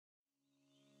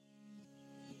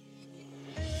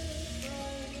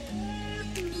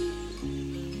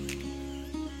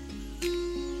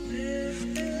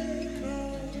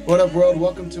What up, world?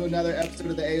 Welcome to another episode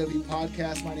of the AOV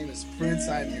podcast. My name is Prince.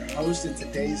 I am your host, and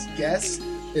today's guest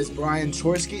is Brian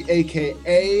Chorsky,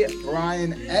 aka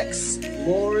Brian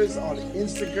Explores on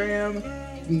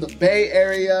Instagram from the Bay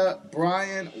Area.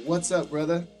 Brian, what's up,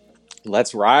 brother?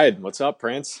 Let's ride. What's up,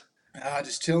 Prince?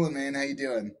 Just chilling, man. How you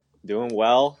doing? Doing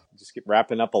well. Just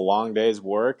wrapping up a long day's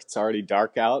work. It's already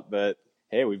dark out, but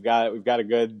hey, we've got a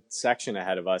good section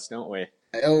ahead of us, don't we?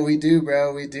 Oh, we do,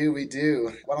 bro. We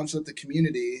do. Why don't you let the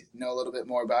community know a little bit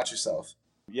more about yourself?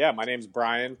 Yeah, my name's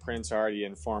Brian. Prince already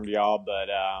informed y'all, but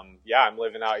I'm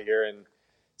living out here in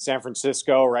San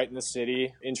Francisco, right in the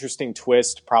city. Interesting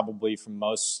twist, probably from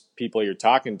most people you're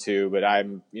talking to, but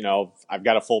I've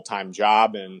got a full-time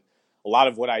job, and a lot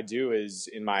of what I do is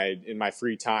in my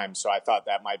free time. So I thought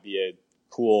that might be a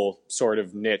cool sort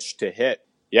of niche to hit.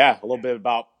 Yeah, a little bit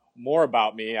more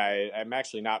about me. I'm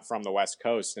actually not from the West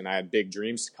Coast, and I had big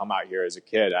dreams to come out here as a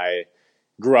kid. I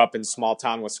grew up in small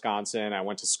town Wisconsin. I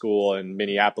went to school in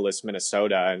Minneapolis,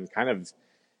 Minnesota, and kind of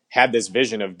had this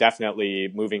vision of definitely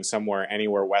moving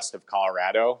anywhere west of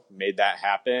Colorado. Made that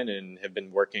happen, and have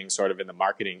been working sort of in the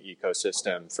marketing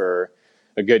ecosystem for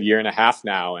a good year and a half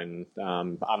now. And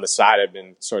on the side, I've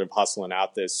been sort of hustling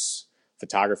out this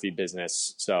photography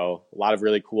business. So a lot of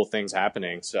really cool things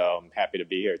happening. So I'm happy to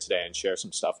be here today and share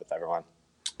some stuff with everyone.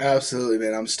 Absolutely,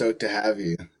 man. I'm stoked to have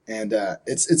you. And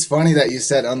it's funny that you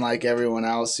said, unlike everyone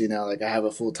else, like I have a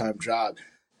full-time job.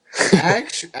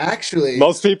 Actually,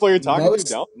 most people you're talking to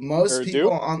don't. Most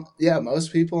people do? on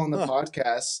the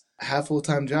podcast have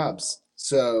full-time jobs.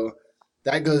 So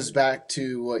that goes back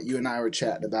to what you and I were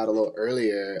chatting about a little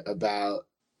earlier about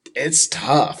it's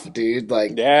tough, dude.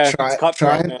 Like, it's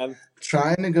cutthroat, man.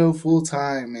 Trying to go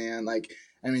full-time, man. Like,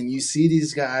 I mean, you see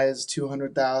these guys,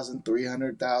 200,000,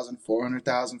 300,000,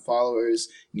 400,000 followers,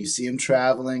 and you see them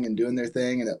traveling and doing their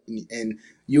thing, and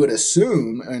you would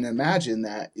assume and imagine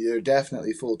that they're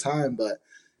definitely full-time, but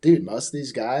dude, most of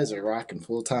these guys are rocking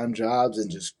full-time jobs and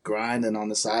just grinding on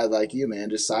the side like you, man,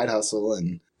 just side hustle,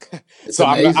 and it's so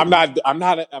amazing. I'm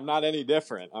not any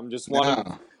different. I'm just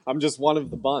one of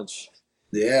the bunch.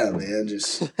 Yeah, man,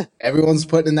 just everyone's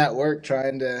putting in that work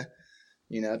trying to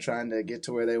get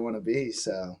to where they want to be.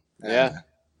 So yeah,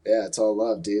 it's all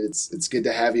love, dude. It's good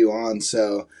to have you on.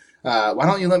 So why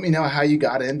don't you let me know how you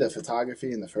got into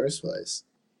photography in the first place?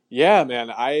 Yeah,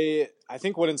 man. I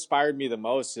think what inspired me the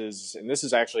most is, and this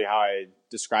is actually how I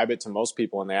describe it to most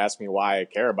people when they ask me why I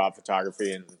care about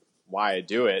photography and why I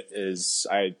do it, is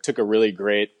I took a really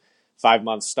great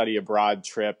 5-month study abroad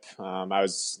trip. I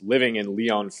was living in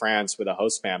Lyon, France with a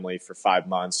host family for 5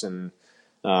 months, and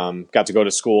got to go to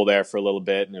school there for a little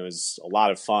bit, and it was a lot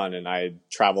of fun. And I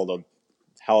traveled a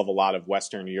hell of a lot of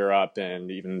Western Europe and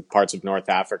even parts of North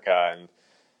Africa. And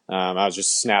I was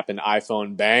just snapping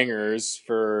iPhone bangers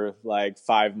for like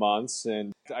 5 months.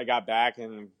 And I got back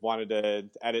and wanted to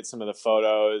edit some of the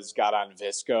photos, got on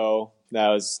VSCO. That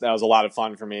was a lot of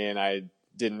fun for me. And I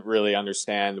didn't really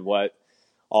understand what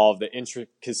all of the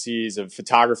intricacies of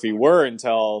photography were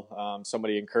until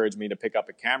somebody encouraged me to pick up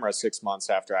a camera 6 months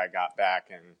after I got back.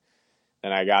 And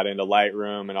then I got into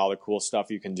Lightroom and all the cool stuff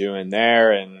you can do in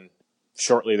there. And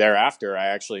shortly thereafter, I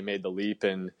actually made the leap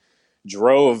and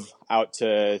drove out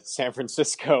to San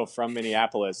Francisco from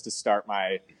Minneapolis to start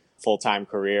my full-time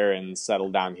career and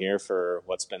settled down here for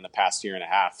what's been the past year and a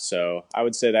half. So I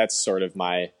would say that's sort of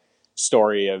my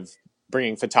story of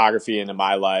bringing photography into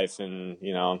my life, and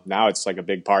now it's like a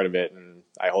big part of it, and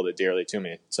I hold it dearly to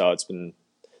me. So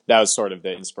that was sort of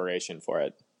the inspiration for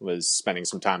it, was spending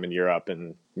some time in Europe,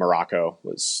 and Morocco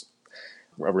was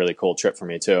a really cool trip for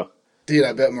me too. Dude,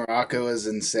 I bet Morocco is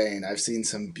insane. I've seen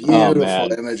some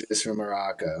beautiful images from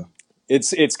Morocco.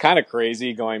 It's kind of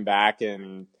crazy going back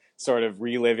and sort of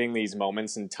reliving these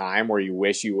moments in time where you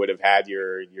wish you would have had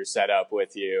your setup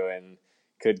with you and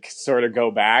could sort of go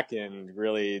back and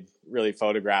really, really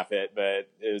photograph it. But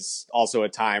it was also a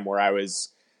time where I was,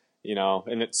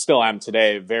 and it still am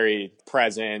today, very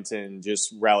present and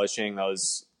just relishing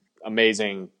those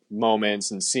amazing moments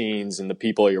and scenes and the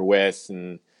people you're with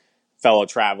and fellow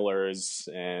travelers.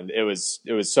 And it was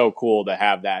so cool to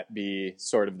have that be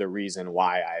sort of the reason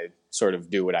why I sort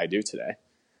of do what I do today.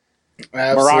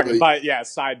 Absolutely. Morocco, but yeah,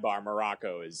 sidebar,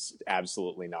 Morocco is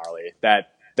absolutely gnarly.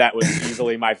 That was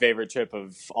easily my favorite trip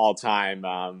of all time.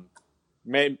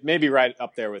 Maybe right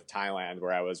up there with Thailand,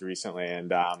 where I was recently.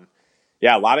 And a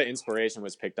lot of inspiration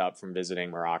was picked up from visiting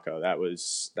Morocco. That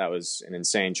was an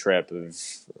insane trip of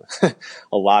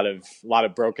a lot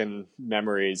of broken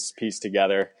memories pieced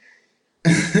together.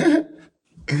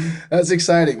 That's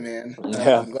exciting, man.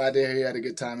 Yeah. I'm glad to hear you had a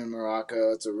good time in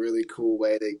Morocco. It's a really cool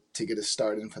way to get a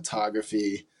start in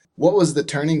photography. what was the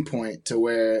turning point to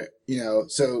where,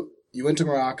 so you went to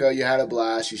Morocco, you had a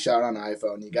blast, you shot on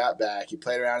iPhone, you got back, you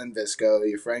played around in Visco,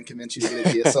 your friend convinced you to get a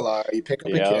DSLR, you pick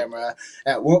up a Yep. camera.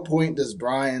 At what point does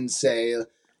Brian say,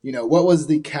 what was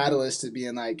the catalyst to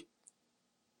being like,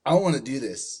 I want to do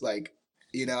this? Like,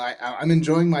 I'm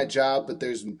enjoying my job, but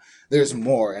there's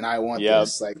more, and I want Yep.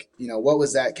 this. Like, what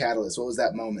was that catalyst? What was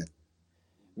that moment?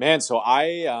 Man, so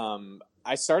I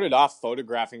started off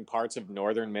photographing parts of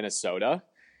northern Minnesota,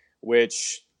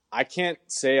 which I can't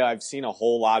say I've seen a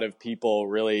whole lot of people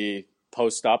really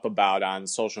post up about on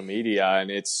social media, and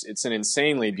it's an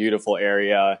insanely beautiful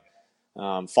area.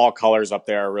 Fall colors up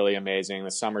there are really amazing.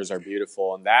 The summers are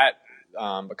beautiful, and that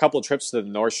a couple of trips to the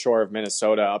North Shore of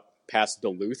Minnesota up past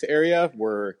Duluth area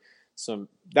were some.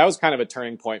 That was kind of a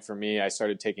turning point for me. I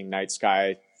started taking night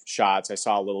sky shots. I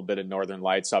saw a little bit of northern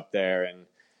lights up there, and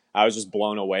I was just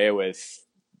blown away with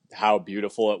how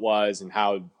beautiful it was and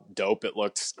how dope it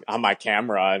looked on my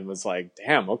camera, and was like,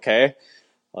 damn, okay,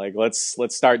 like let's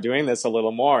start doing this a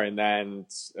little more. And then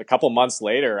a couple months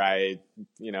later, I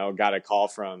got a call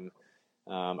from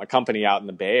a company out in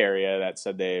the Bay Area that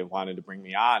said they wanted to bring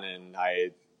me on, and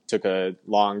I took a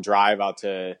long drive out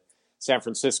to San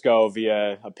Francisco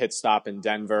via a pit stop in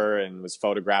Denver, and was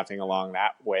photographing along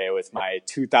that way with my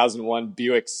 2001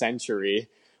 Buick Century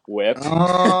whip.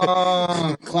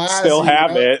 Oh, Still classy,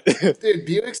 have bro. it. Dude,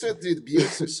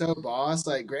 Buicks are so boss.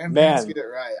 Like grandparents Man, get it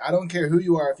right. I don't care who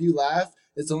you are. If you laugh,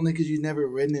 it's only because you've never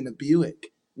ridden in a Buick.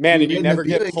 If man, you and you ridden a never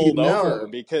get Buick, you pulled over know.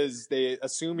 because they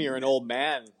assume you're an old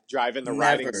man driving the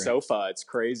riding Never, sofa. It's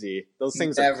crazy. Those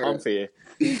things are never. comfy.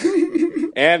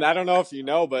 And I don't know if you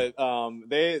know, but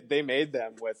they made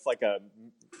them with like a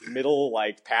middle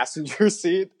like passenger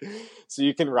seat, so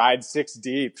you can ride six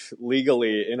deep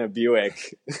legally in a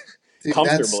Buick Dude,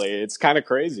 comfortably. It's kind of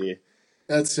crazy.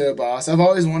 that's so boss. I've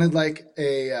always wanted like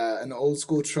a an old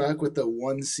school truck with the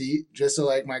one seat, just so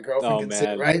like my girlfriend Oh can sit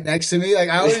man, right next to me. Like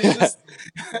I always just,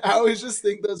 I always just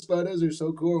think those photos are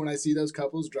so cool when I see those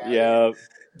couples driving and yeah,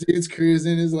 dude's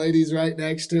cruising, his lady's right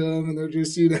next to him, and they're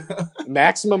just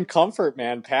maximum comfort,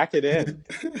 man. Pack it in.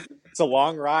 It's a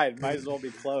long ride. Might as well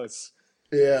be close.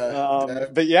 Yeah,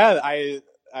 But yeah,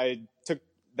 I took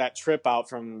that trip out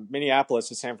from Minneapolis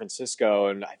to San Francisco,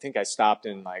 and I think I stopped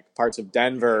in like parts of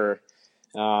Denver,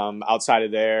 outside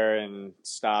of there, and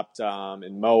stopped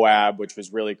in Moab, which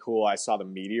was really cool. I saw the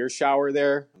meteor shower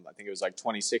there. I think it was like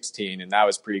 2016, and that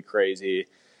was pretty crazy.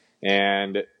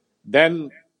 And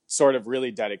then sort of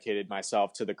really dedicated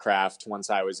myself to the craft once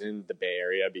I was in the Bay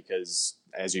Area because,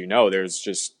 as you know, there's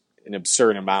just an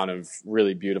absurd amount of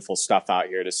really beautiful stuff out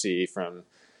here to see, from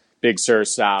Big Sur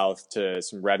south to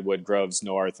some redwood groves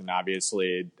north, and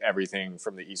obviously everything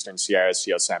from the eastern Sierras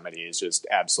to Yosemite is just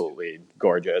absolutely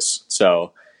gorgeous.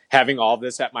 So having all of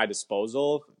this at my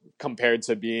disposal compared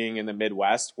to being in the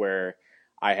Midwest, where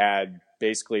I had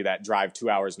basically that drive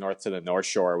 2 hours north to the North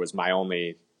Shore, was my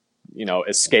only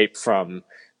escape from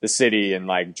the city, and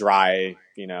like dry,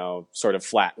 sort of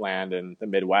flat land in the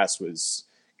Midwest, was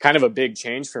kind of a big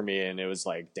change for me. And it was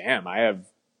like, damn, I have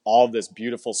all this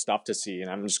beautiful stuff to see, and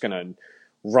I'm just going to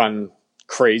run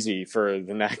crazy for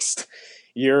the next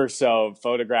year or so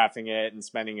photographing it and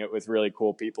spending it with really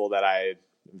cool people that I've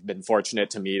been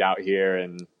fortunate to meet out here.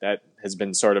 And that has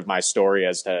been sort of my story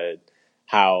as to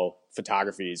how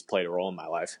photography has played a role in my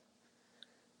life.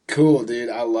 cool, dude.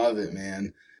 I love it,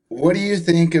 man. What do you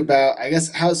think about? I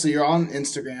guess how so you're on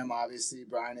Instagram, obviously,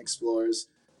 Brian Explores.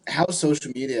 How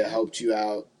social media helped you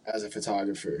out as a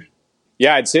photographer?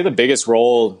 Yeah, I'd say the biggest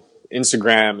role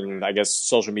Instagram and I guess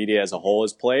social media as a whole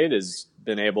has played is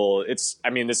been able, I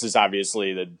mean, this is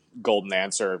obviously the golden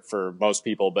answer for most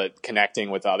people, but connecting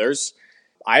with others.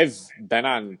 I've been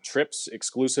on trips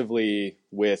exclusively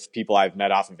with people I've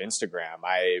met off of Instagram.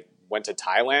 I went to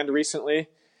Thailand recently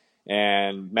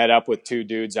and met up with two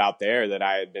dudes out there that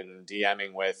I had been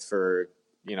DMing with for,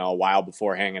 a while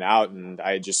before hanging out. And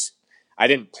I didn't I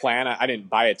didn't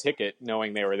buy a ticket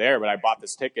knowing they were there, but I bought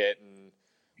this ticket. And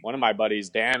one of my buddies,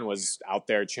 Dan, was out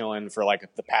there chilling for like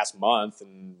the past month,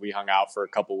 and we hung out for a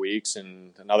couple weeks.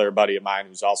 And another buddy of mine,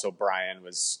 who's also Brian,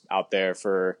 was out there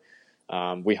for,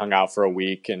 we hung out for a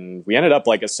week, and we ended up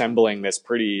like assembling this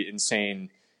pretty insane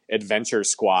adventure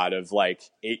squad of like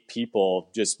 8 people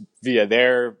just via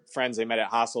their friends they met at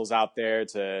hostels out there,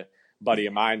 to buddy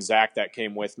of mine, Zach, that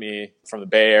came with me from the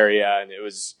Bay Area. And it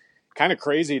was kind of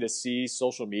crazy to see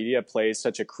social media play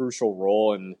such a crucial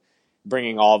role in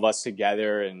bringing all of us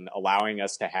together and allowing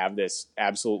us to have this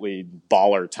absolutely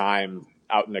baller time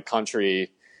out in the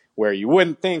country, where you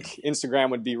wouldn't think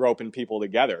Instagram would be roping people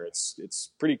together.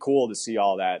 It's pretty cool to see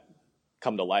all that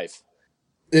come to life.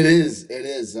 It is. It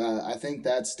is. I think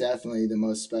that's definitely the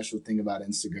most special thing about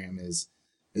Instagram is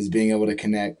being able to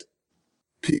connect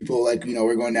people. Like,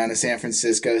 we're going down to San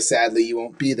Francisco. Sadly, you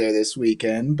won't be there this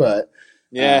weekend, but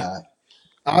Yeah. uh,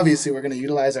 obviously, we're going to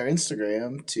utilize our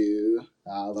Instagram to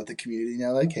let the community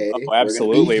know, like, Oh, hey, we're going to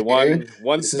absolutely. be here.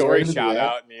 One This is where we're story going to be shout at.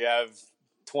 out, and you have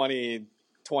 20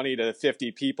 20 to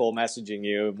 50 people messaging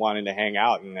you wanting to hang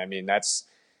out, and I mean it's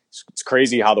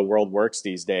crazy how the world works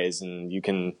these days, and you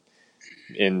can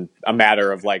in a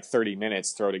matter of like 30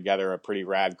 minutes throw together a pretty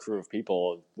rad crew of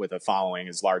people with a following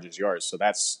as large as yours. So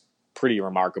that's pretty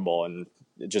remarkable and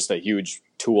just a huge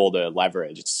tool to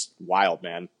leverage. It's wild,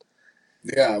 man.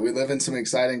 Yeah, we live in some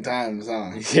exciting times,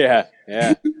 huh? Yeah,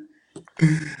 yeah.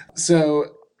 So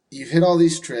you've hit all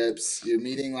these trips, you're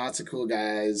meeting lots of cool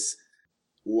guys.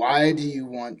 Why do you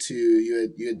want to?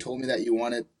 You had told me that you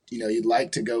wanted, you'd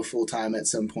like to go full time at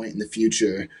some point in the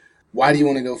future. Why do you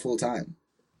want to go full time?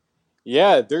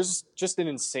 Yeah, there's just an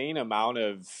insane amount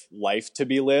of life to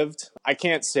be lived. I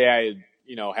can't say I,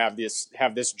 have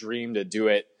this dream to do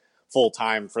it full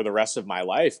time for the rest of my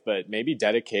life, but maybe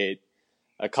dedicate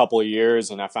a couple of years,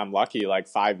 and if I'm lucky, like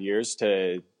 5 years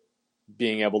to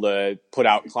being able to put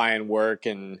out client work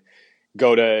and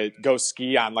go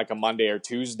ski on like a Monday or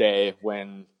Tuesday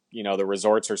when the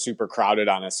resorts are super crowded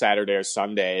on a Saturday or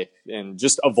Sunday, and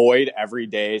just avoid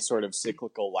everyday sort of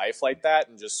cyclical life like that,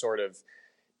 and just sort of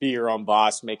be your own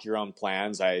boss, make your own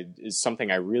plans. I is something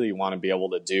I really want to be able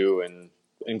to do, and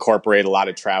incorporate a lot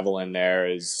of travel in there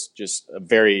is just a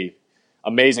very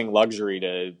amazing luxury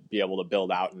to be able to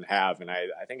build out and have. And I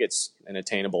think it's an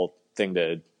attainable thing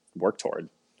to work toward.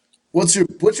 What's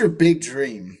your big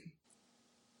dream?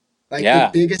 Like the Yeah.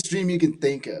 biggest dream you can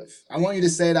think of. I want you to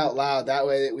say it out loud. That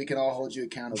way that we can all hold you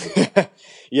accountable.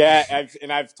 Yeah.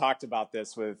 I've talked about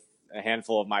this with a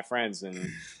handful of my friends, and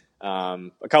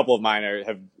a couple of mine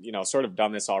have, sort of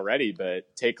done this already,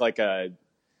 but take like a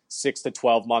 6 to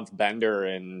 12 month bender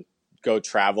and go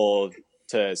travel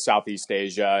to Southeast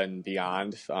Asia and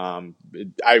beyond. I'm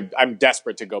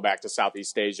desperate to go back to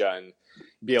Southeast Asia and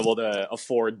be able to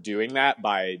afford doing that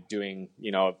by doing,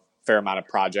 a fair amount of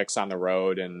projects on the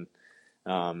road, and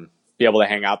be able to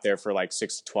hang out there for like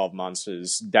 6 to 12 months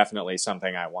is definitely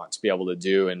something I want to be able to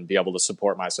do and be able to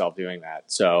support myself doing that.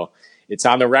 So it's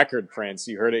on the record, Prince.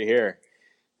 You heard it here.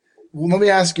 Well, let me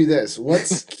ask you this.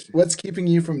 What's keeping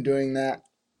you from doing that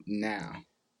now?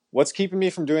 What's keeping me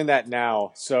from doing that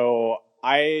now? So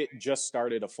I just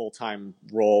started a full time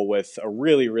role with a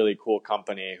really, really cool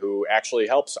company who actually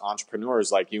helps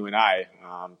entrepreneurs like you and I.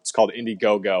 It's called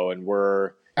Indiegogo, and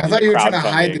we're I in thought the you were trying to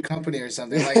hide the crowdfunding. company or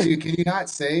something. Like, dude, can you not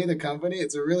say the company?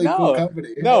 It's a really cool No, company.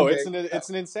 no, Okay, it's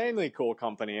an insanely cool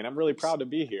company, and I'm really proud to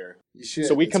be here. you So should.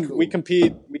 It's we cool.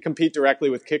 compete directly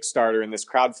with Kickstarter in this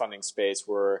crowdfunding space.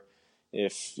 Where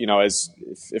if you know as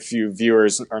if you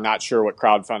viewers are not sure what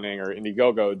crowdfunding or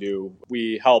Indiegogo do,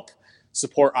 we help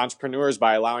support entrepreneurs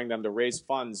by allowing them to raise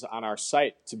funds on our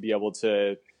site to be able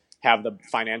to have the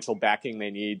financial backing they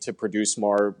need to produce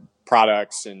more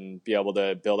products and be able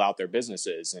to build out their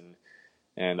businesses.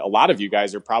 And a lot of you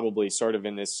guys are probably sort of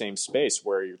in this same space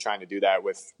where you're trying to do that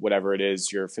with whatever it is,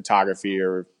 your photography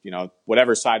or,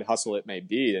 whatever side hustle it may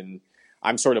be. And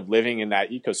I'm sort of living in that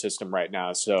ecosystem right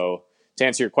now. So to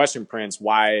answer your question, Prince,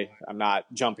 why I'm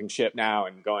not jumping ship now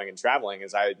and going and traveling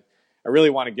is I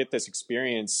really want to get this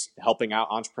experience helping out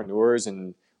entrepreneurs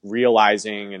and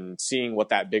realizing and seeing what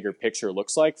that bigger picture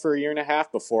looks like for a year and a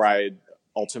half before I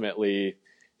ultimately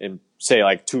in say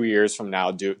like 2 years from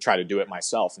now try to do it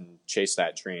myself and chase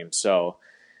that dream. So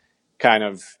kind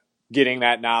of getting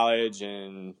that knowledge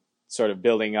and sort of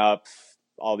building up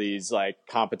all these like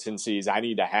competencies I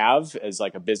need to have as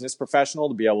like a business professional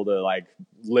to be able to like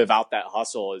live out that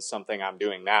hustle is something I'm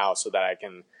doing now so that I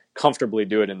can comfortably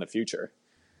do it in the future.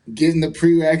 Getting the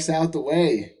prereqs out the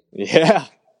way. Yeah. I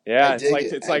Yeah, dig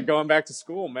it. it's like going back to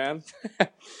school, man.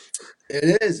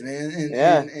 It is, man. And,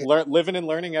 Yeah, and, and living and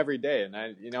learning every day, and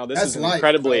this is that's an life, bro.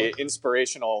 incredibly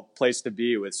inspirational place to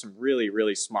be with some really,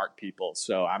 really smart people.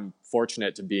 So I'm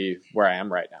fortunate to be where I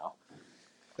am right now.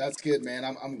 That's good, man.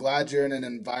 I'm glad you're in an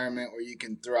environment where you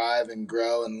can thrive and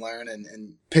grow and learn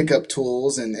and pick up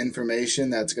tools and information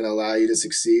that's going to allow you to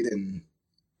succeed and,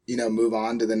 move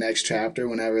on to the next chapter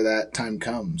whenever that time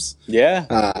comes. Yeah,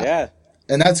 Uh, yeah.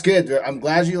 and that's good. I'm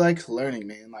glad you like learning,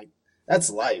 man. Like that's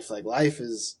life. Like life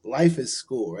is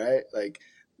school, right? Like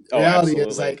Oh, reality is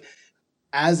absolutely. like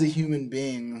as a human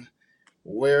being,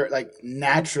 we're like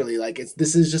naturally like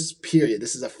this is just period.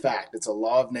 This is a fact. It's a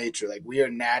law of nature. Like we are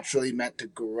naturally meant to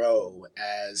grow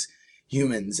as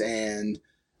humans, and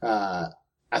uh,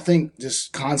 I think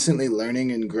just constantly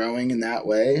learning and growing in that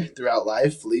way throughout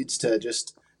life leads to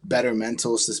just better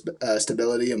mental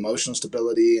stability, emotional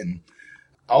stability, and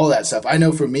all that stuff. I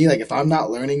know for me, like if I'm not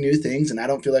learning new things and I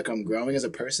don't feel like I'm growing as a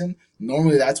person,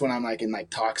 normally that's when I'm like in like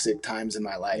toxic times in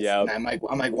my life. And Yep. I'm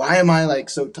like, why am I like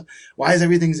why is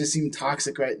everything just seem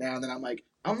toxic right now? And then I'm like,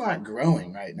 I'm not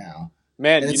growing right now.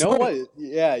 Man, And you it's know sort of, what?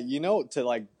 Yeah, to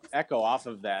like echo off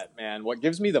of that, man, what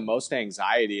gives me the most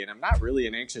anxiety, and I'm not really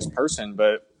an anxious person,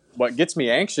 but what gets me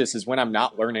anxious is when I'm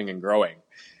not learning and growing.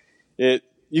 It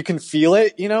You can feel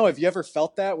it, if you ever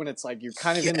felt that when it's like you're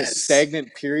kind of in this yes.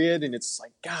 stagnant period and it's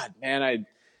like, God, man,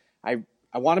 I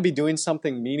I want to be doing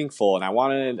something meaningful and I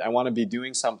want to be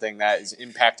doing something that is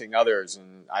impacting others,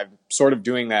 and I'm sort of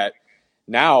doing that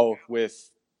now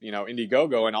with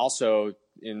Indiegogo, and also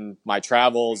in my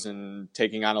travels and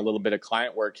taking on a little bit of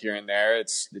client work here and there.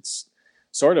 It's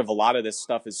sort of a lot of this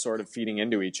stuff is sort of feeding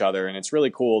into each other, and it's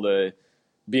really cool to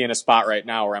be in a spot right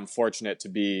now where I'm fortunate to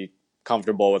be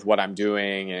comfortable with what I'm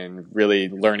doing and really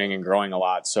learning and growing a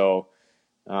lot. So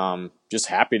just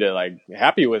happy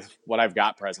with what I've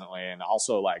got presently. And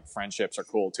also like friendships are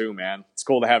cool too, man. It's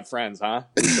cool to have friends, huh?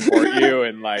 Who support you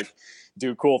and like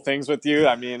do cool things with you.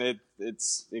 I mean, it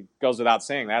goes without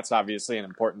saying. That's obviously an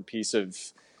important piece of,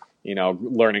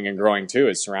 learning and growing too,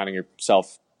 is surrounding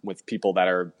yourself with people that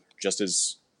are just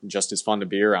as fun to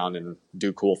be around and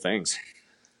do cool things.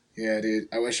 Yeah, dude.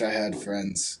 I wish I had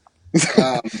friends.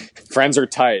 Um, Friends are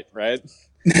tight, right?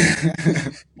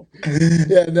 yeah,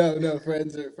 no,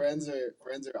 friends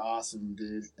are awesome,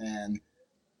 dude. And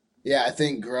yeah, I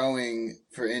think growing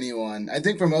for anyone, I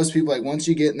think for most people, like once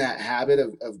you get in that habit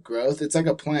of growth, it's like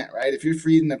a plant, right? If you're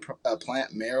feeding a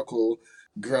plant miracle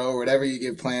grow, or whatever you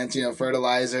give plants,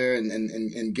 fertilizer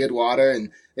and good water,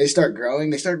 and they start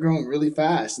growing really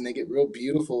fast and they get real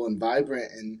beautiful and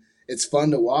vibrant, and it's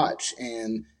fun to watch.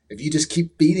 And if you just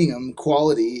keep feeding them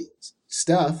quality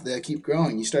stuff, they'll keep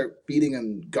growing. You start feeding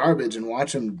them garbage and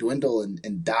watch them dwindle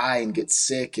and die and get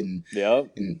sick and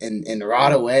Yep. and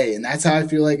rot away. And that's how I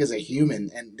feel like as a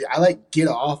human. And I like get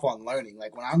off on learning.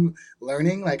 Like when I'm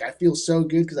learning, like I feel so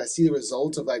good because I see the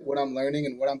results of like what I'm learning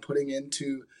and what I'm putting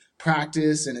into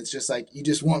practice. And it's just like you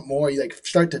just want more. You like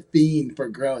start to fiend for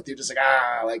growth. You're just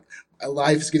like, like my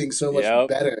life's getting so much Yep.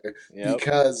 better Yep.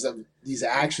 because of these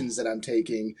actions that I'm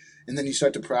taking. And then you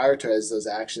start to prioritize those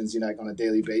actions, like on a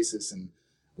daily basis, and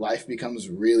life becomes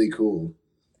really cool.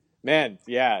 Man,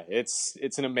 yeah, it's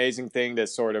an amazing thing to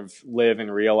sort of live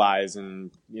and realize, and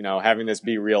having this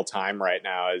be real time right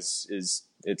now is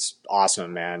it's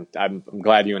awesome, man. I'm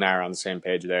glad you and I are on the same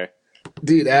page there.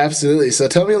 Dude, absolutely. So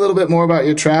tell me a little bit more about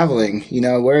your traveling.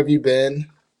 Where have you been?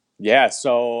 Yeah,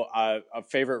 so a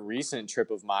favorite recent trip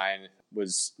of mine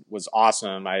was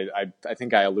awesome. I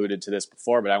think I alluded to this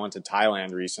before, but I went to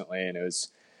Thailand recently, and it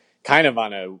was kind of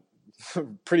on a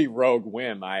pretty rogue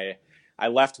whim. I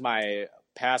left my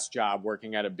past job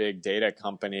working at a big data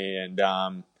company,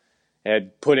 and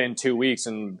had put in 2 weeks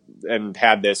and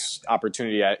had this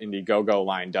opportunity at Indiegogo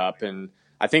lined up. And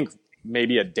I think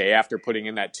maybe a day after putting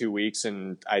in that 2 weeks,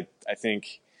 and I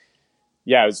think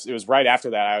yeah, it was right after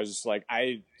that. I was just like,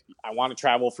 I want to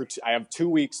travel for. I have 2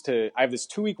 weeks to. I have this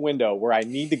 2 week window where I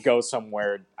need to go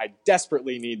somewhere. I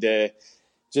desperately need to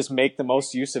just make the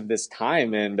most use of this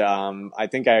time. And I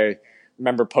think I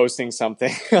remember posting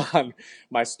something on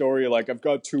my story like, I've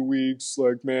got 2 weeks.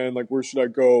 Like, man, like where should I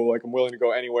go? Like, I'm willing to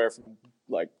go anywhere from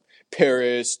like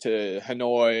Paris to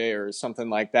Hanoi or something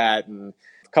like that. And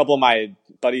a couple of my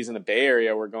buddies in the Bay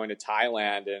Area were going to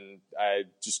Thailand, and I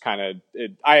just kind of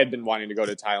I had been wanting to go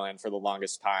to Thailand for the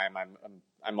longest time.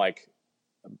 I'm like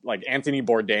Anthony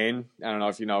Bourdain. I don't know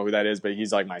if you know who that is, but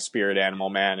he's like my spirit animal,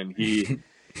 man. And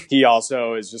he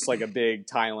also is just like a big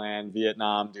Thailand,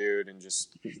 Vietnam dude, and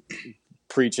just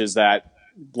preaches that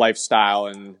lifestyle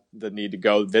and the need to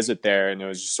go visit there. And it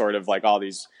was just sort of like all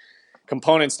these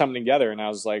components coming together. And I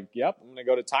was like, yep, I'm going to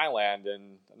go to Thailand.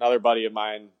 And another buddy of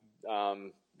mine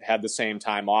had the same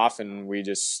time off, and we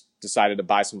just decided to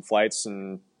buy some flights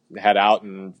and head out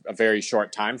in a very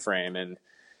short time frame. And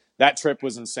that trip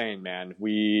was insane, man.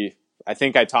 I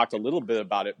think I talked a little bit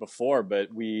about it before,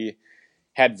 but we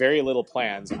had very little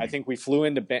plans. I think we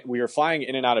were flying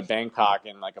in and out of Bangkok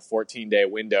in like a 14-day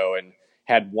window, and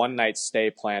had one night stay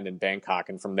planned in Bangkok.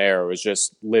 And from there, it was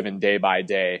just living day by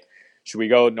day. Should we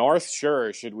go north?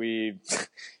 Sure. Should we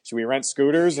rent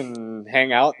scooters and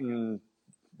hang out in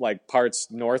like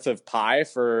parts north of Pai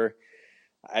for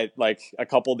like a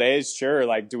couple days? Sure.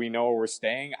 Like, do we know where we're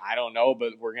staying? I don't know,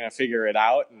 but we're going to figure it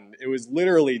out. And it was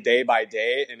literally day by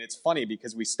day. And it's funny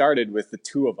because we started with the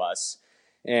two of us,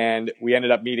 and we ended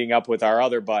up meeting up with our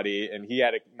other buddy, and he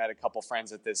had met a couple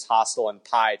friends at this hostel in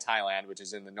Pai, Thailand, which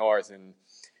is in the north. And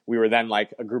we were then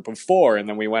like a group of 4, and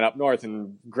then we went up north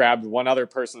and grabbed one other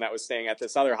person that was staying at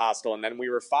this other hostel, and then we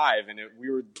were 5, and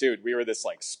we were this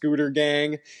like scooter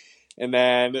gang, and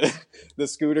then the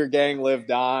scooter gang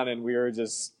lived on, and we were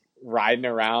just riding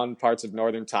around parts of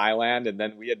northern Thailand, and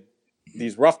then we had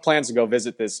these rough plans to go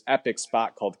visit this epic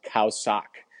spot called Khao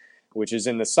Sak, which is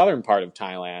in the southern part of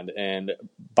Thailand, and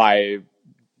by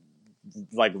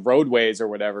like roadways or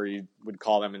whatever you would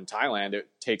call them in Thailand, it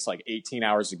takes like 18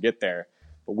 hours to get there.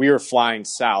 But we were flying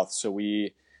south, so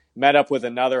we met up with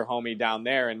another homie down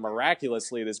there, and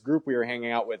miraculously, this group we were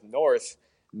hanging out with north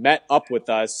met up with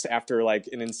us after like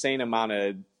an insane amount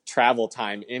of travel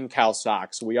time in Khao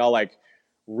Sak. So we all like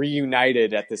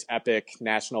reunited at this epic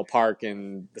national park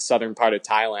in the southern part of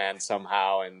Thailand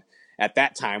somehow. And at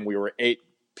that time, we were 8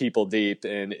 people deep,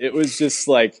 and it was just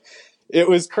like, it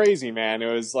was crazy, man.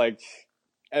 It was like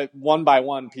one by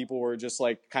one, people were just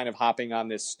like kind of hopping on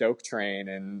this stoke train,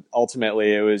 and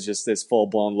ultimately it was just this full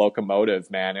blown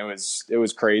locomotive, man. It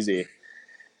was crazy.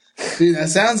 Dude, that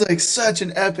sounds like such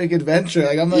an epic adventure.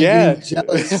 Like I'm like being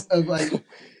jealous of like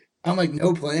I'm like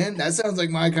no plan. That sounds like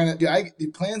my kind of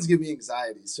dude. Plans give me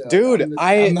anxiety. So dude,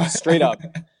 I'm not straight up.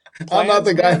 Plans, I'm not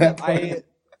the guy that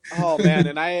oh man,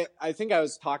 and I think I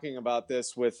was talking about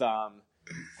this with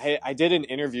I did an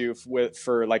interview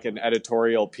for like an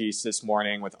editorial piece this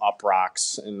morning with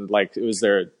Uprocks, and like it was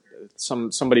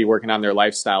somebody working on their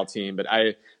lifestyle team, but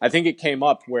I think it came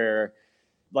up where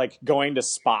like going to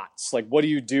spots, like what do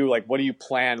you do, like what do you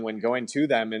plan when going to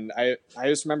them? And I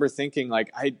just remember thinking like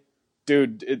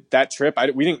that trip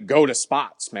we didn't go to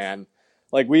spots, man.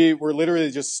 Like we were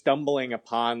literally just stumbling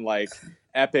upon like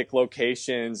epic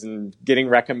locations and getting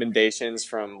recommendations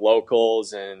from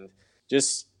locals and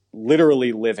just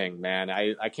literally living, man.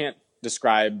 I can't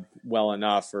describe well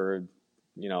enough, or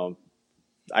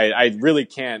I really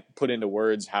can't put into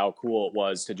words how cool it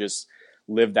was to just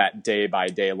live that day by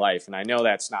day life. And I know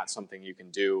that's not something you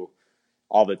can do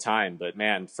all the time, but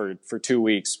man, for 2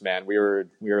 weeks, man, we were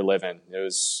living. It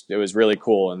was really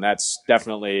cool. And that's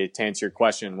definitely, to answer your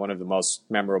question, one of the most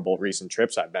memorable recent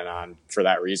trips I've been on for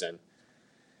that reason.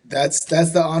 That's the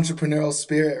entrepreneurial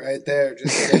spirit right there.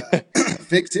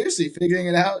 Just seriously figuring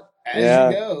it out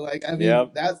as you go. Like I mean,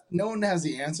 that no one has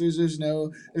the answers. There's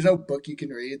no book you can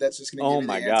read that's just going to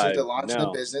give you the answer to launch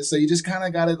the business. So you just kind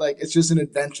of got to like, it's just an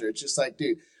adventure. It's just like,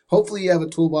 dude, hopefully you have a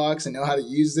toolbox and know how to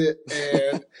use it,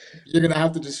 and you're going to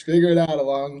have to just figure it out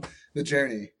along the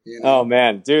journey. Oh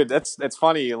man, dude, that's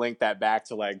funny. You link that back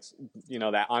to like,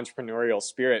 that entrepreneurial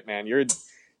spirit, man.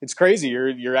 It's crazy.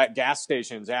 You're at gas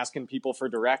stations asking people for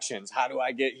directions. How do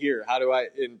I get here? How do I?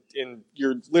 And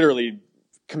you're literally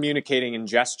communicating in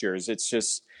gestures.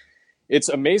 It's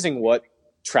amazing what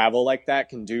travel like that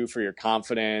can do for your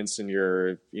confidence and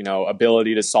your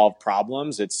ability to solve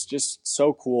problems. It's just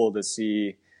so cool to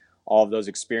see all of those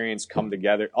experiences come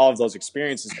together. All of those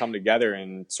experiences come together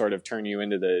and sort of turn you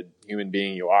into the human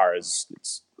being you are.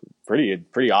 It's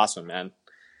pretty awesome, man.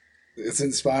 It's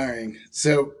inspiring.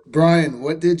 So, Brian,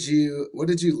 what did you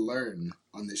learn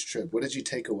on this trip? What did you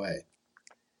take away?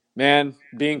 Man,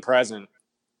 being present.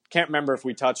 Can't remember if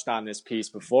we touched on this piece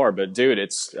before, but dude,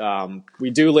 it's we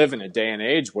do live in a day and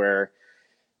age where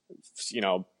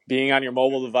being on your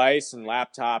mobile device and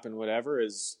laptop and whatever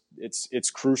it's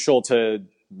crucial to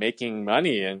making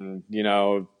money and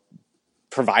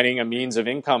providing a means of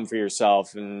income for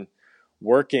yourself, and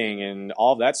working and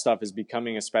all of that stuff is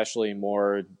becoming especially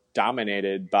more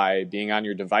dominated by being on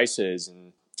your devices.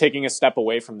 And taking a step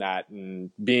away from that and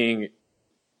being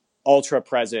ultra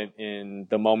present in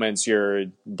the moments you're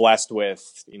blessed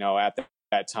with, at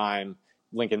that time,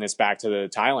 linking this back to the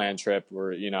Thailand trip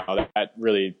where, that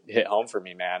really hit home for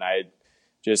me, man.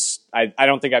 I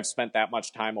don't think I've spent that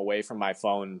much time away from my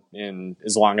phone in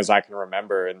as long as I can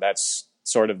remember. And that's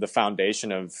sort of the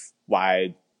foundation of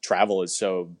why travel is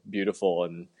so beautiful.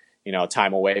 And,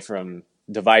 time away from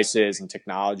devices and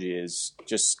technology is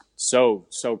just so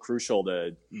crucial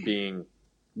to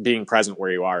being present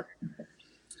where you are.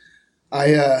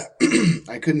 I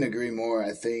couldn't agree more.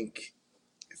 I think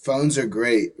phones are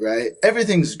great, right?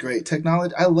 Everything's great.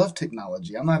 Technology. I love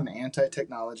technology. I'm not an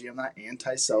anti-technology. I'm not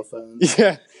anti-cell phones.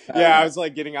 Yeah. I was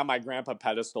like getting on my grandpa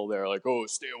pedestal there, like, oh,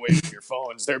 stay away from your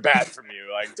phones. They're bad for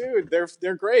you. Like, dude,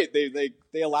 they're great.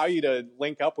 They allow you to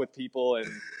link up with people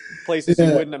in places you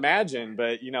wouldn't imagine.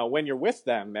 But when you're with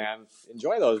them, man,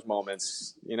 enjoy those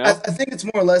moments. I think it's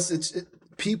more or less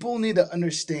people need to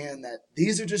understand that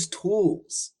these are just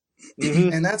tools.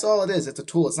 Mm-hmm. And that's all it is. It's a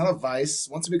tool. It's not a vice.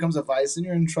 Once it becomes a vice, then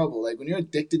you're in trouble. Like when you're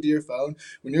addicted to your phone,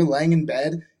 when you're laying in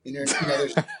bed and you're,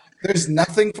 there's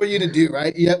nothing for you to do,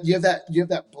 right? You have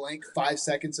that blank 5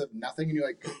 seconds of nothing, and you're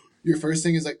like, your first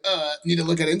thing is like, need to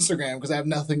look at Instagram because I have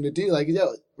nothing to do. Like,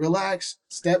 yo, relax,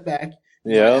 step back.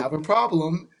 You might Yep. have a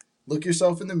problem. Look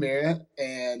yourself in the mirror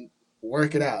and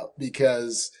work it out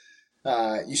because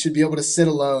you should be able to sit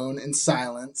alone in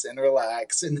silence and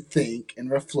relax and think and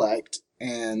reflect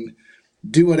and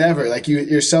do whatever. Like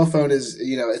your cell phone is,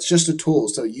 it's just a tool.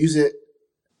 So use it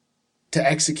to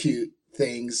execute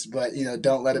things, but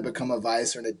don't let it become a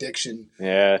vice or an addiction,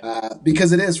 Yeah.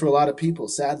 because it is for a lot of people.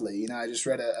 Sadly, I just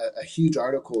read a huge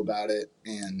article about it,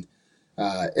 and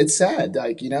it's sad.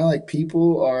 Like like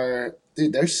people are,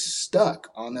 dude, they're stuck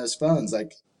on those phones.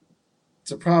 Like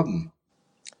it's a problem.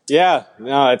 Yeah,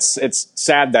 no, it's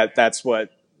sad that that's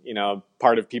what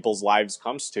part of people's lives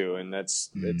comes to, and that's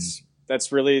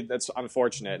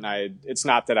unfortunate. And it's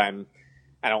not that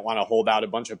I don't want to hold out a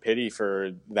bunch of pity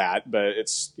for that, but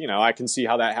it's I can see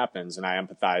how that happens, and I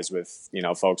empathize with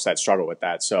folks that struggle with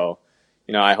that. So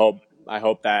I hope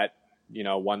that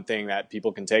one thing that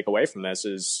people can take away from this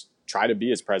is try to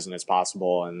be as present as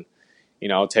possible, and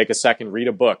take a second, read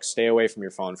a book, stay away from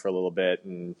your phone for a little bit,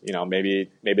 and maybe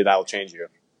that'll change you.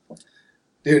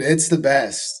 Dude, it's the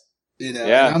best. And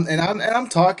Yeah. I'm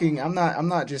talking, I'm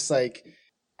not just like,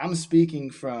 I'm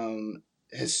speaking from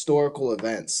historical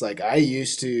events. Like I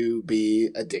used to be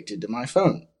addicted to my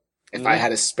phone. If I Hmm.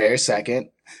 had a spare second,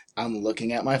 I'm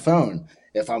looking at my phone.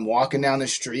 If I'm walking down the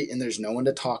street and there's no one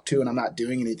to talk to and I'm not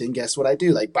doing anything, guess what I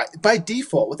do? Like by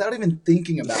default, without even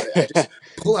thinking about it, I just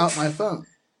pull out my phone.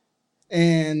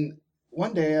 And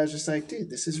one day I was just like,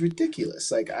 dude, this is ridiculous.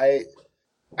 Like I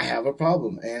have a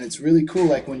problem. And it's really cool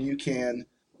like when you can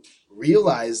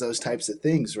realize those types of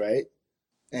things, right?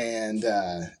 And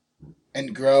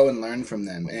grow and learn from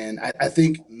them. And I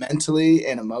think mentally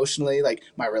and emotionally, like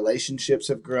my relationships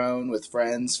have grown with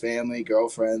friends, family,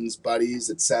 girlfriends, buddies,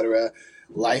 etc.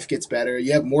 Life gets better.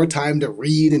 You have more time to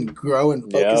read and grow and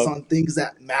focus Yep. on things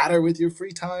that matter with your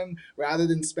free time rather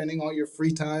than spending all your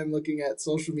free time looking at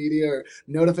social media or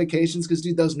notifications. Because,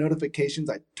 dude, those notifications,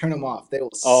 I turn them off. They will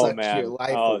Oh suck your man.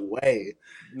 life Oh, away.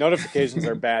 notifications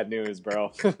are bad news,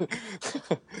 bro.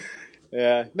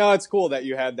 Yeah. No, it's cool that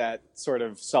you had that sort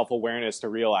of self awareness to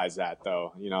realize that,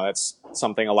 though. That's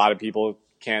something a lot of people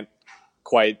can't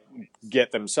quite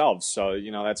get themselves. So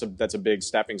that's a big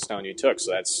stepping stone you took.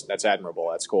 So that's admirable.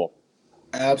 That's cool.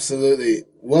 Absolutely.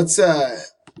 What's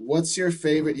your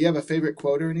favorite? Do you have a favorite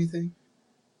quote or anything?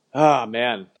 Oh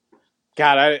man,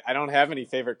 God, I don't have any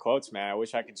favorite quotes, man. I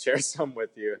wish I could share some with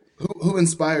you. Who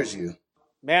inspires you?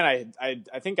 Man,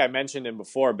 I think I mentioned him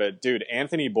before, but dude,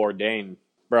 Anthony Bourdain,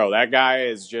 bro, that guy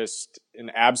is just an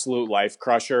absolute life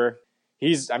crusher.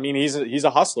 I mean, he's a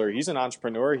hustler. He's an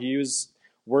entrepreneur. He was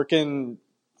working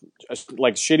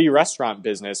like shitty restaurant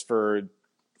business for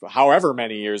however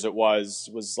many years it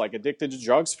was like addicted to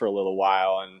drugs for a little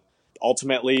while, and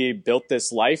ultimately built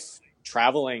this life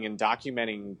traveling and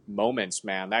documenting moments.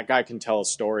 Man, that guy can tell a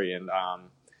story, and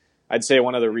I'd say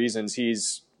one of the reasons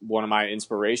he's one of my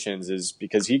inspirations is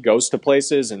because he goes to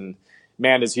places, and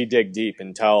man, does he dig deep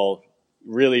and tell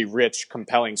really rich,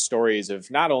 compelling stories of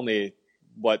not only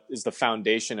what is the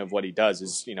foundation of what he does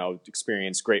is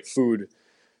experience great food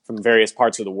from various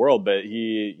parts of the world, but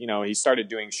he started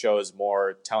doing shows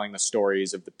more telling the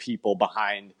stories of the people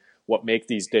behind what make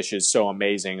these dishes so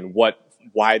amazing and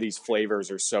why these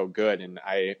flavors are so good. And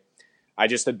I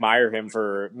just admire him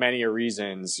for many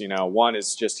reasons. One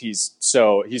is just he's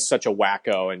such a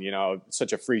wacko and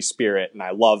such a free spirit, and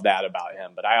I love that about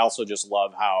him. But I also just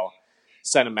love how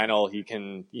sentimental he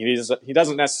can. He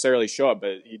doesn't necessarily show it,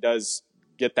 but he does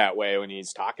get that way when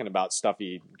he's talking about stuff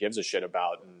he gives a shit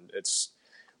about, and it's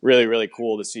really really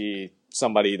cool to see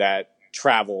somebody that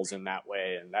travels in that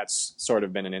way. And that's sort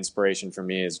of been an inspiration for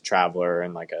me as a traveler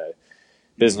and like a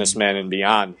Mhm. businessman and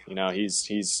beyond.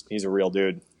 He's a real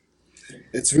dude.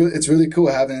 It's really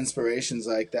cool having inspirations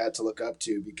like that to look up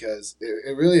to because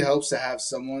it really helps to have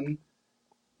someone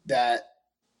that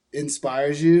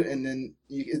inspires you, and then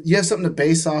you have something to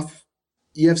base off.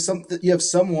 You have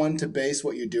someone to base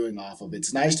what you're doing off of.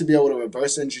 It's nice to be able to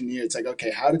reverse engineer. It's like,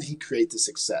 okay, how did he create the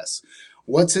success?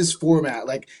 What's his format?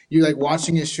 Like you're like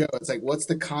watching his show. It's like, what's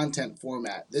the content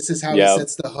format? This is how he Yeah.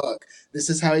 sets the hook. This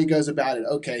is how he goes about it.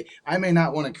 Okay, I may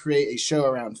not want to create a show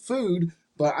around food,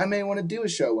 but I may want to do a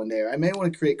show one day, or I may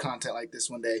want to create content like this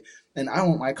one day, and I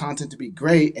want my content to be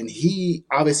great. And he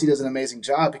obviously does an amazing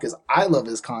job because I love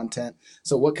his content.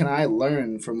 So what can I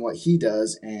learn from what he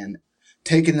does and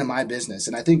take it into my business?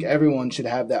 And I think everyone should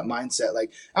have that mindset.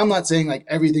 Like I'm not saying like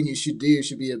everything you should do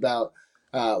should be about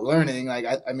learning. Like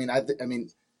I mean,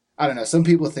 I don't know. Some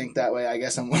people think that way. I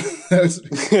guess I'm one of those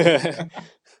people.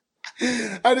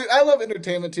 I love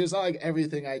entertainment too. It's not like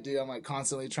everything I do, I'm like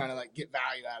constantly trying to like get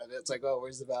value out of it. It's like, oh,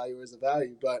 where's the value? Where's the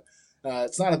value? But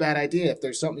it's not a bad idea if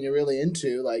there's something you're really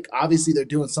into. Like obviously they're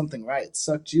doing something right. It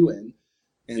sucked you in,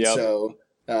 and Yep. so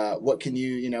what can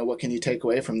what can you take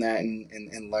away from that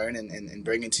and learn and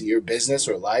bring into your business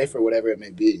or life or whatever it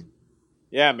may be?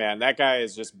 Yeah, man, that guy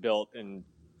is just built in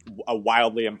a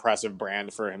wildly impressive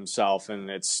brand for himself, and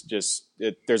it's just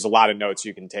there's a lot of notes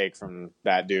you can take from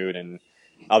that dude and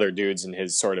other dudes in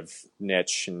his sort of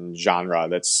niche and genre.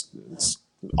 It's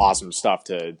awesome stuff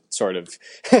to sort of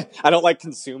I don't like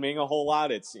consuming a whole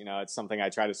lot. It's it's something I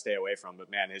try to stay away from, but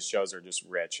man, his shows are just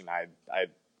rich, and I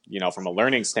from a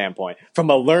learning standpoint,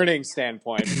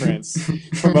 Prince,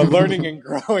 from a learning and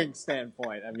growing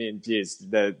standpoint, I mean, geez,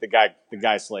 the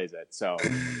guy slays it. So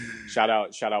shout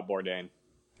out Bourdain.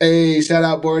 Hey, shout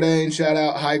out Bourdain, shout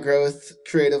out high growth,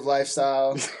 creative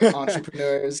lifestyle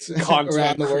entrepreneurs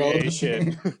around the world.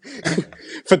 Creation,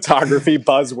 photography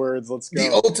buzzwords. Let's go.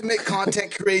 The ultimate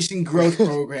content creation growth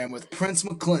program with Prince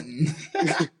McClinton.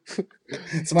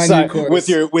 It's my new course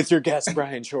with your guest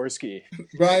Brian Shorsky.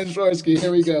 Brian Shorsky,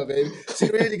 here we go, baby. See,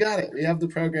 we already got it. We have the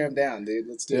program down, dude.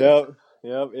 Let's do it.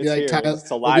 Yep. It's like here. It's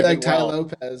alive. We'll be like Ty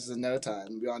Lopez in no time.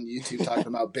 We'll be on YouTube talking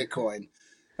about Bitcoin.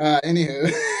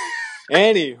 Anywho.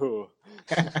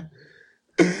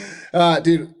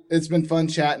 Dude, it's been fun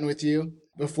chatting with you.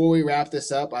 Before we wrap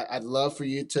this up, I'd love for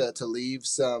you to leave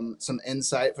some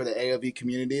insight for the AOV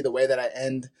community, the way that I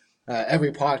end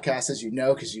every podcast, as you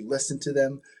know, because you listen to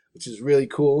them, which is really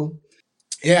cool.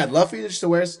 Yeah, I'd love for you just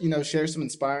to share some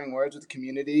inspiring words with the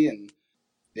community, and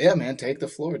yeah, man, take the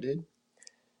floor, dude.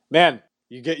 Man,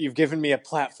 you've given me a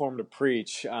platform to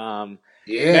preach.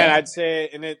 Man, I'd say,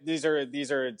 and these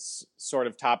are sort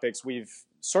of topics we've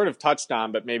sort of touched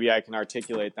on, but maybe I can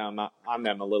articulate them on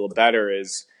them a little better.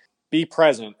 Is be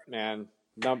present, man.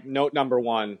 Note number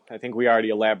one, I think we already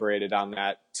elaborated on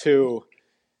that. 2,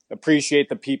 appreciate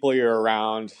the people you're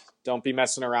around. Don't be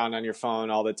messing around on your phone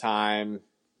all the time.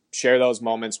 Share those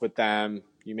moments with them.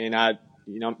 You may not,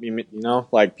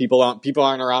 like people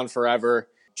aren't around forever.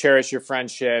 Cherish your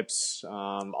friendships.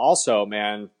 Also,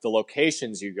 man, the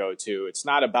locations you go to. It's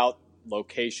not about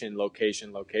location.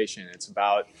 It's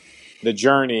about the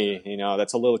journey.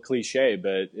 That's a little cliche,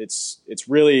 but it's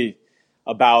really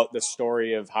about the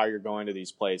story of how you're going to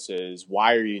these places.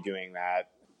 Why are you doing that?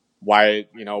 Why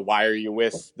are you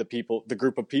with the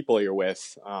group of people you're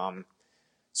with?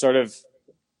 Sort of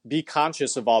be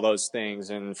conscious of all those things.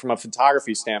 And from a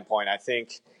photography standpoint, I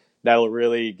think that'll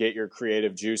really get your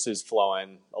creative juices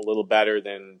flowing a little better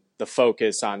than the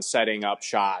focus on setting up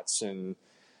shots and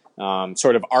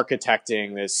sort of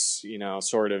architecting this,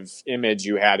 sort of image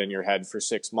you had in your head for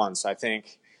 6 months. I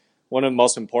think one of the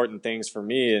most important things for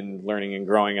me in learning and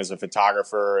growing as a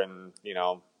photographer and,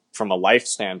 from a life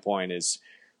standpoint is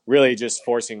really just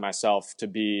forcing myself to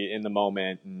be in the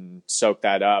moment and soak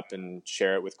that up and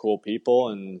share it with cool people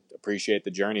and appreciate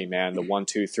the journey, man. The 1,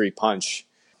 2, 3 punch.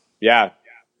 Yeah.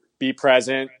 Be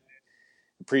present,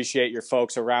 appreciate your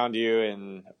folks around you,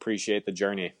 and appreciate the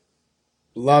journey.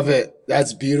 Love it.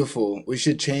 That's beautiful. We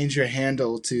should change your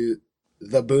handle to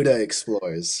the Buddha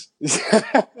Explorers.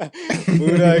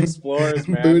 Buddha Explorers,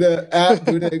 man.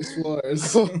 Buddha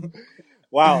Explorers.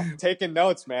 Wow, taking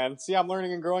notes, man. See, I'm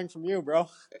learning and growing from you, bro.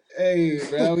 Hey,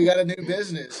 bro, we got a new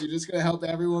business. You're just gonna help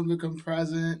everyone become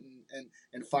present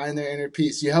and find their inner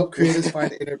peace. You help creators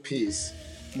find inner peace.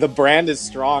 The brand is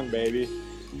strong, baby.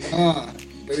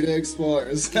 Buddha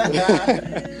Explorers. Dude,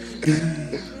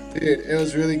 it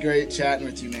was really great chatting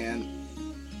with you, man.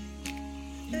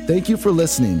 Thank you for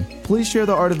listening. Please share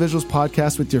the Art of Visuals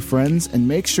podcast with your friends and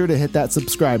make sure to hit that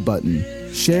subscribe button.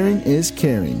 Sharing is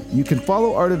caring. You can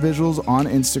follow Art of Visuals on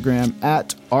Instagram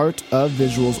at Art of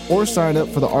Visuals or sign up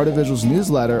for the Art of Visuals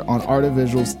newsletter on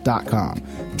artofvisuals.com.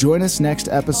 Join us next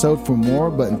episode for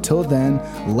more, but until then,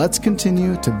 let's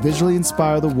continue to visually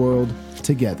inspire the world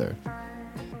together.